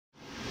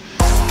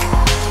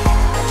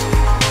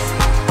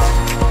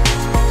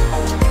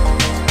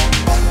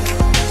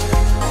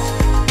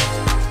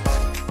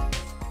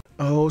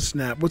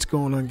snap, what's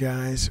going on,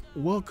 guys?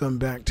 Welcome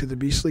back to the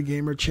Beastly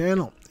Gamer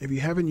channel. If you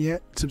haven't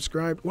yet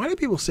subscribed, why do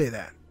people say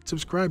that?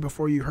 Subscribe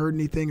before you heard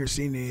anything or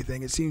seen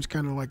anything. It seems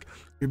kind of like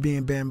you're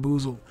being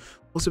bamboozled.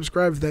 Well,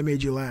 subscribe if that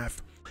made you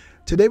laugh.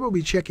 Today we'll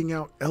be checking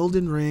out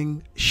Elden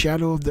Ring,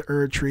 Shadow of the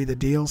Erdtree, the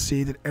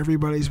DLC that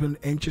everybody's been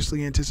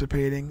anxiously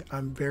anticipating.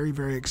 I'm very,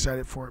 very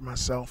excited for it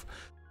myself.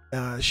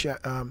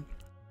 Elden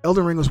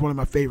Ring was one of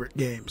my favorite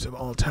games of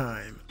all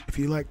time. If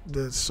you like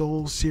the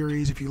Soul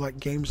series, if you like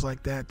games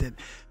like that that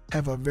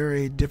have a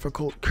very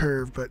difficult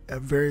curve but a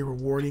very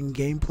rewarding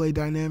gameplay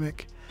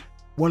dynamic,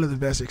 one of the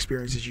best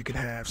experiences you can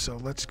have. So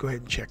let's go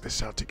ahead and check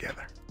this out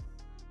together.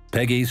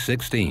 Peggy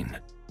 16.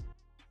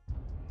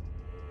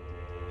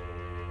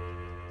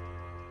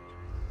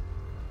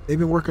 They've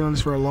been working on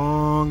this for a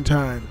long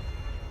time.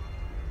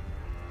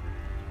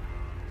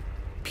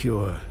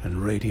 Pure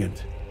and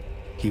radiant,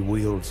 he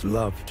wields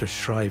love to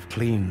shrive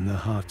clean the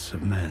hearts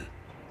of men.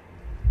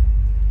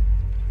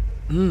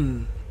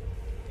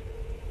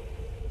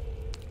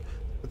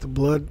 But the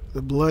blood,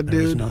 There dude.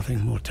 is nothing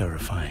more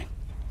terrifying.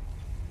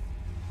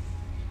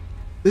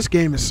 This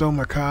game is so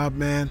macabre,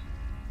 man.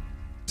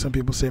 Some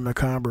people say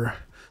macabre,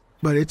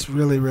 but it's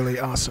really, really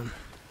awesome.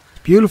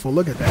 It's beautiful.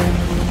 Look at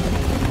that.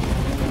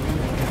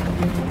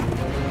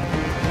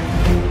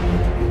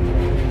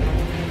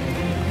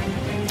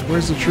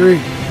 Where's the tree?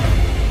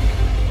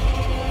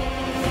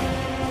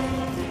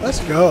 Let's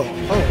go.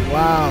 Oh,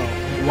 wow.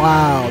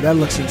 Wow, that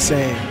looks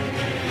insane.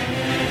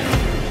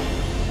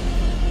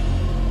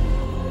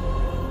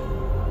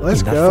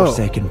 Let's In that go.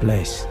 forsaken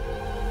place,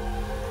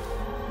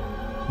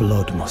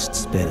 blood must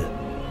spill.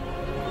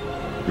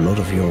 Blood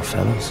of your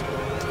fellows.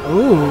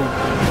 Ooh.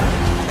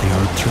 The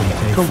Erdtree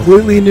faithful.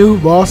 Completely new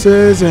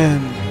bosses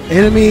and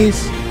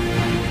enemies,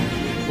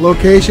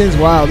 locations.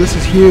 Wow, this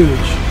is huge.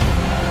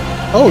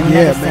 Oh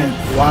yeah, man.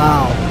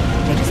 Wow.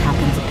 They just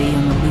happen to be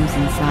on the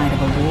losing side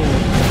of a war.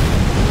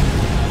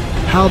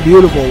 How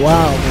beautiful.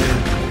 Wow, man.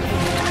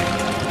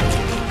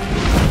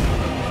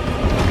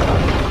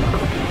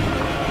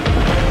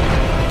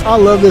 I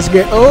love this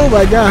game. Oh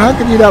my god, how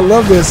can you not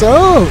love this?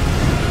 Oh!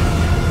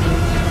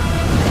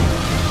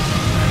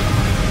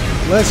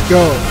 Let's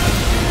go.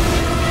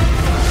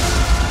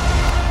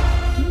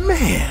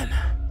 Man.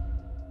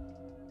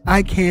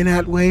 I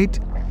cannot wait.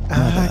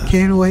 I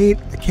can't wait.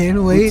 I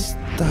can't wait. Wouldst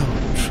thou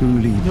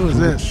truly Who is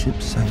this?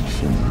 lordship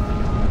sanction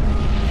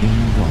in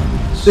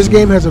one This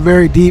game has a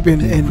very deep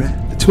and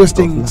breath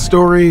twisting of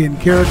story and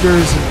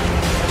characters.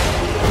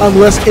 I'm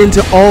less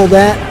into all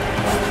that,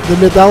 the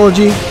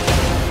mythology.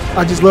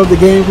 I just love the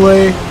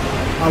gameplay.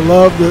 I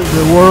love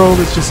the world.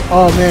 It's just,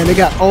 oh man, they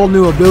got all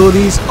new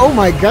abilities. Oh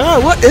my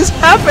god, what is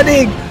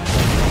happening?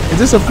 Is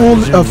this a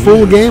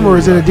full game or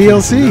is it a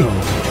DLC?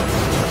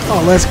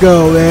 Oh, let's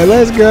go, man.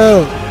 Let's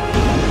go.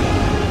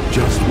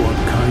 Just what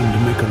kind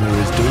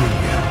Mikkeller is doing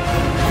here.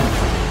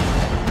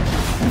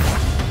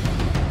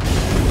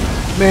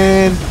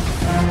 Man.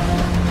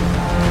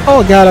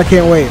 Oh god, I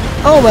can't wait.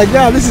 Oh my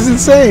god, this is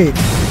insane.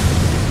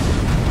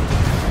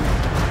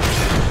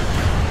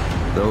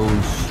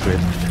 Those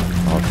stripped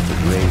of the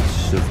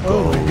grace of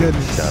Oh my gold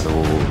goodness. shall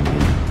all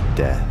meet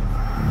death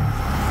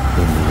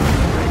in the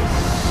embrace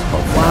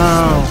of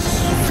Wow.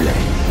 restless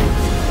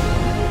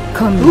flame.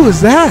 Come, Who is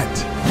that?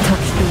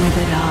 touch the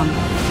withered arm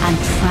and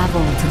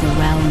travel to the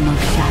realm of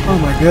shadow. Oh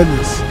my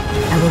goodness.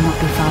 I will not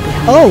be far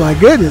behind. Oh my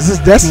goodness, it's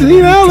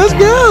Destiny now. Let's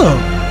go.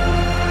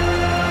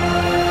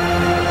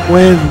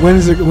 When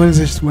is it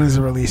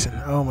releasing?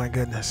 Oh my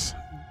goodness.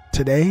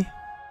 Today?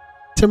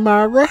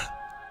 Tomorrow?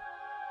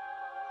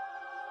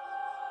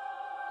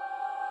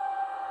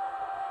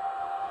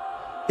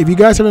 If you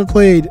guys haven't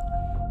played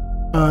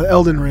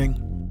Elden Ring,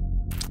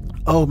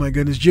 oh my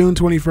goodness, June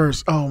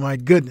 21st. Oh my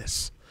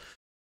goodness.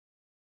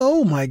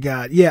 Oh my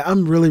god. Yeah,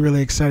 I'm really,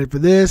 really excited for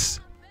this.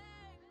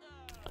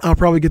 I'll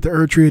probably get the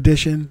Erdtree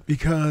edition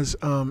because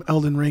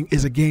Elden Ring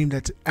is a game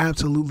that's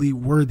absolutely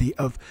worthy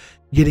of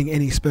getting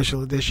any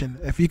special edition.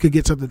 If you could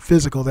get something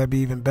physical, that'd be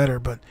even better.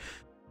 But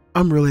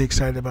I'm really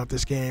excited about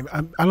this game.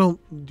 I don't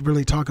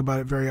really talk about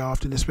it very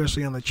often,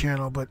 especially on the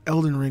channel, but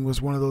Elden Ring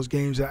was one of those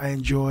games that I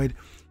enjoyed.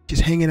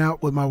 Just hanging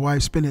out with my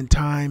wife, spending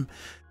time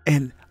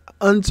and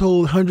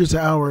untold hundreds of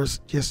hours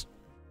just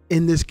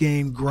in this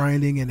game,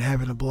 grinding and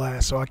having a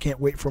blast. So I can't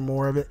wait for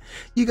more of it.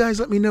 You guys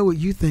let me know what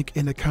you think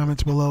in the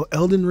comments below.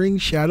 Elden Ring,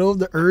 Shadow of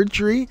the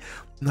Erdtree.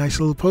 Nice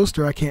little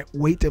poster. I can't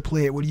wait to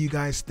play it. What do you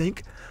guys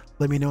think?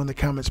 Let me know in the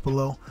comments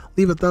below.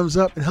 Leave a thumbs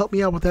up and help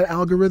me out with that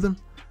algorithm.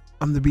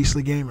 I'm the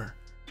Beastly Gamer,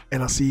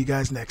 and I'll see you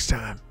guys next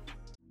time.